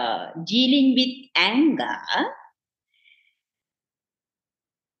dealing with anger.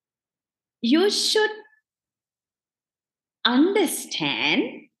 You should understand.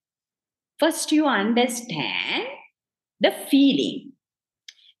 First, you understand the feeling.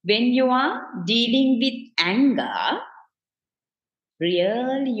 When you are dealing with anger,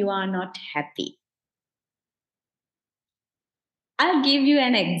 really you are not happy. I'll give you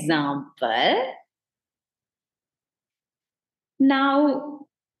an example. Now,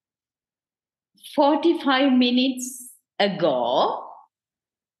 45 minutes ago,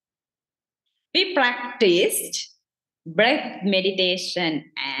 we practiced breath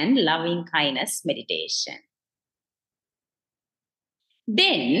meditation and loving kindness meditation.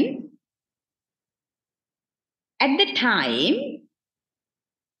 Then, at the time,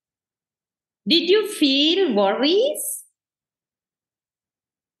 did you feel worries?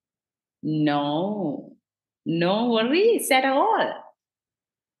 No worries at all.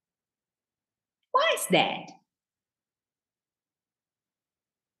 Why is that?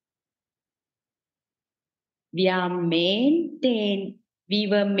 We were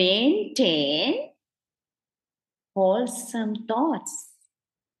maintained wholesome thoughts.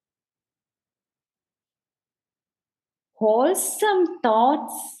 Wholesome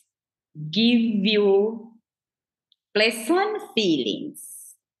thoughts give you pleasant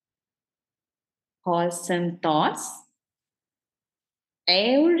feelings. Wholesome thoughts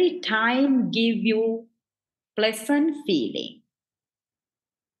every time give you pleasant feeling.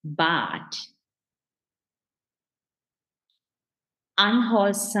 But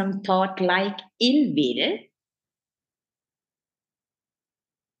unwholesome thought like ill will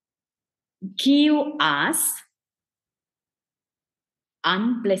give us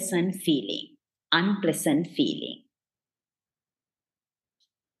unpleasant feeling. Unpleasant feeling.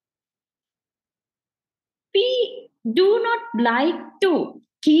 We do not like to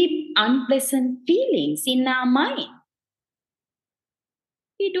keep unpleasant feelings in our mind.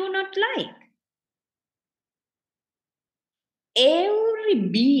 We do not like. Every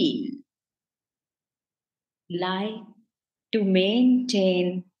being like to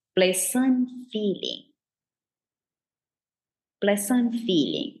maintain pleasant feeling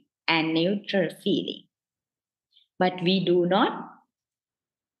and neutral feeling. But we do not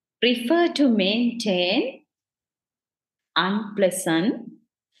prefer to maintain unpleasant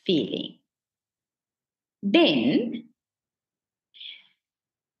feeling. Then,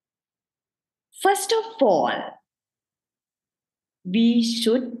 first of all, we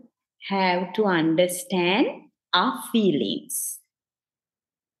should have to understand our feelings.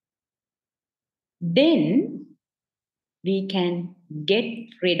 Then we can get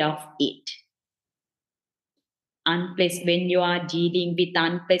rid of it. When you are dealing with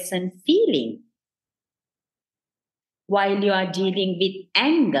unpleasant feeling, while you are dealing with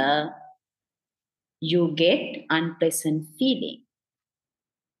anger, you get unpleasant feeling.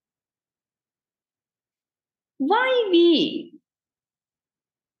 Why we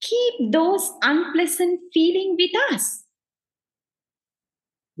keep those unpleasant feeling with us?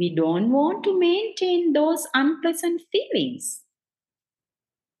 We don't want to maintain those unpleasant feelings.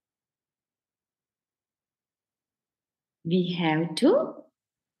 We have to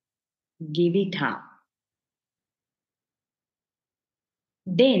give it up.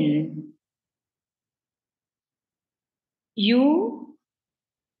 Then you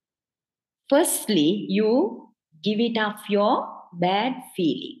give it up your bad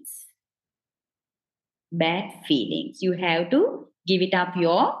feelings. Bad feelings. You have to give it up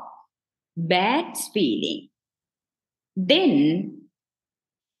your bad feeling. Then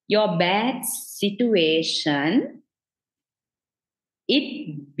your bad situation,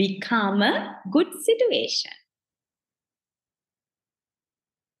 it become a good situation.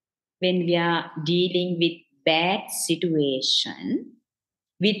 When we are dealing with bad situation,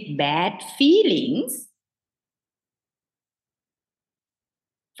 with bad feelings,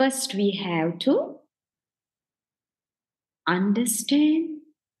 first we have to understand,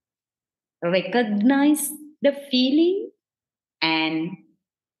 recognize the feeling and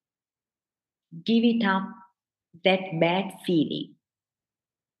give it up, that bad feeling.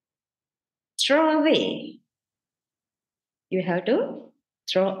 Throw away. You have to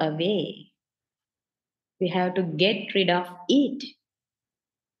throw away. We have to get rid of it.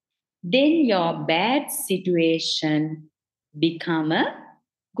 Then your bad situation become a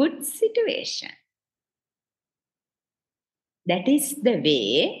good situation. That is the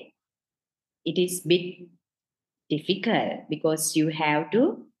way. It is a bit difficult because you have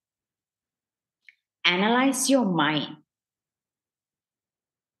to analyze your mind.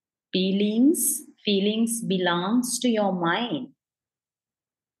 Feelings belongs to your mind.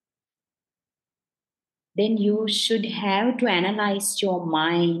 Then you should have to analyze your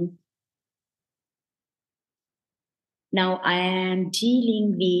mind. Now I am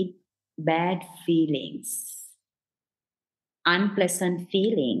dealing with bad feelings, unpleasant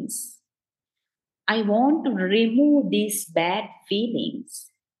feelings. I want to remove these bad feelings.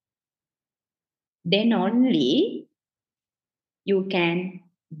 Then only you can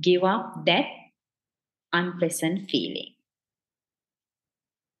give up that unpleasant feeling.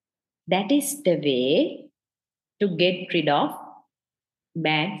 That is the way to get rid of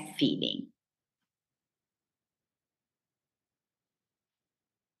bad feeling.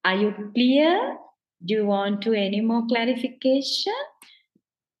 Are you clear? Do you want to any more clarification?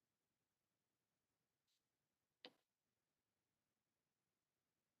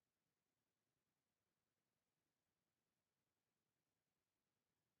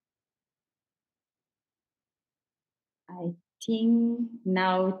 I think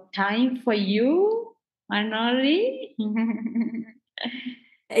now time for you, Manori.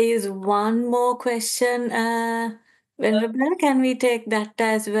 Is one more question, Venerable? Can we take that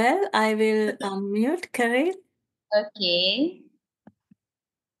as well? I will unmute Karin. Okay.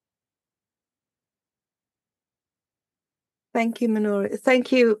 Thank you, Manori.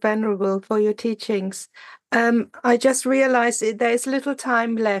 Thank you, Venerable, for your teachings. I just realized there is little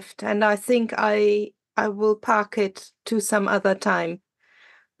time left, and I think I will park it to some other time.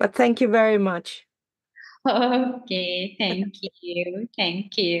 But thank you very much. Okay. Thank you.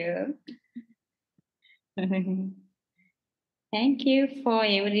 Thank you. Thank you for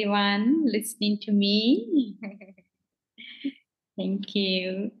everyone listening to me. Thank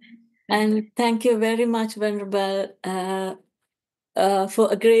you. And thank you very much, Venerable, for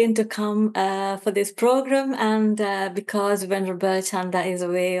agreeing to come for this program, and because Venerable Chanda is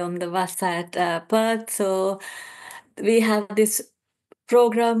away on the west at Perth, so we have this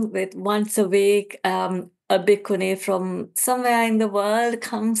program with once a week a bhikkhuni from somewhere in the world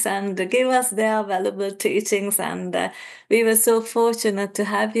comes and give us their valuable teachings, and we were so fortunate to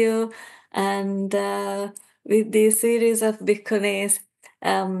have you, and with this series of bhikkhunis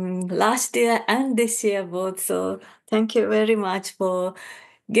last year and this year both. So thank you very much for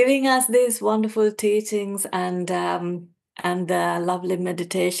giving us these wonderful teachings and the lovely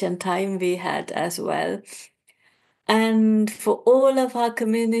meditation time we had as well. And for all of our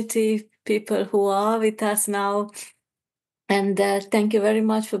community people who are with us now, and thank you very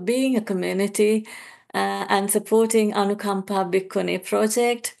much for being a community and supporting Anukampa Bhikkhuni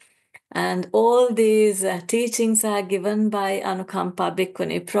Project. And all these teachings are given by Anukampa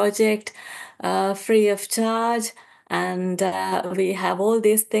Bhikkhuni Project free of charge. And we have all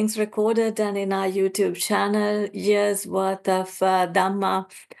these things recorded and in our YouTube channel, years worth of Dhamma.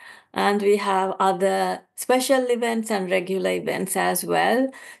 And we have other special events and regular events as well.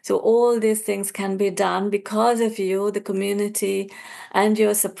 So all these things can be done because of you, the community, and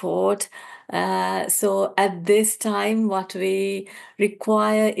your support. So at this time, what we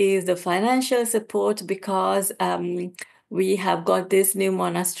require is the financial support, because we have got this new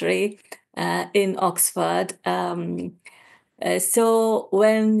monastery in Oxford. So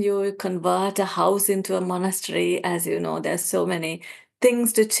when you convert a house into a monastery, as you know, there's so many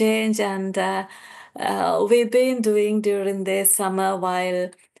things to change, and we've been doing during this summer while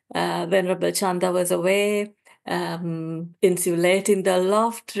Venerable Chanda was away, insulating the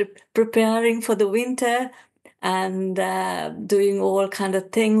loft, preparing for the winter, and doing all kind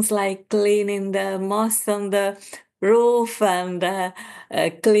of things like cleaning the moss on the roof, and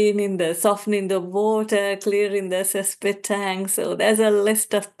softening the water, clearing the cesspit tank. So there's a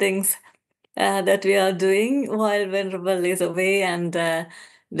list of things that we are doing while Venerable is away, and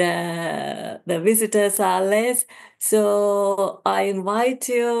the visitors are less. So I invite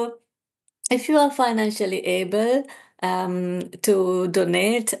you, if you are financially able, to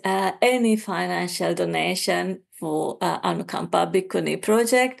donate any financial donation for Anukampa Bhikkhuni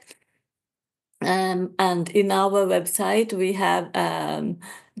Project. And in our website, we have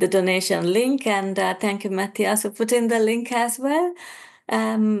the donation link, and thank you, Matthias, for putting the link as well.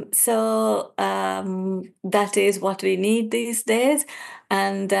 So that is what we need these days.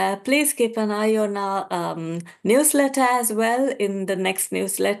 And please keep an eye on our newsletter as well. In the next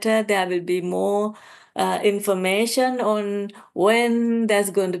newsletter, there will be more information on when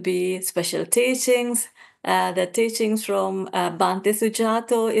there's going to be special teachings, the teachings from Bhante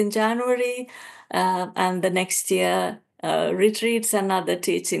Sujato in January, and the next year retreats and other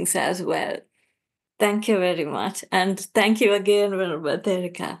teachings as well. Thank you very much. And thank you again, Venerable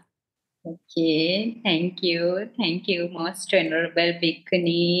Therika. Okay, thank you. Thank you, Most Venerable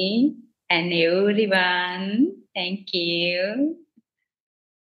Bhikkhuni and everyone. Thank you.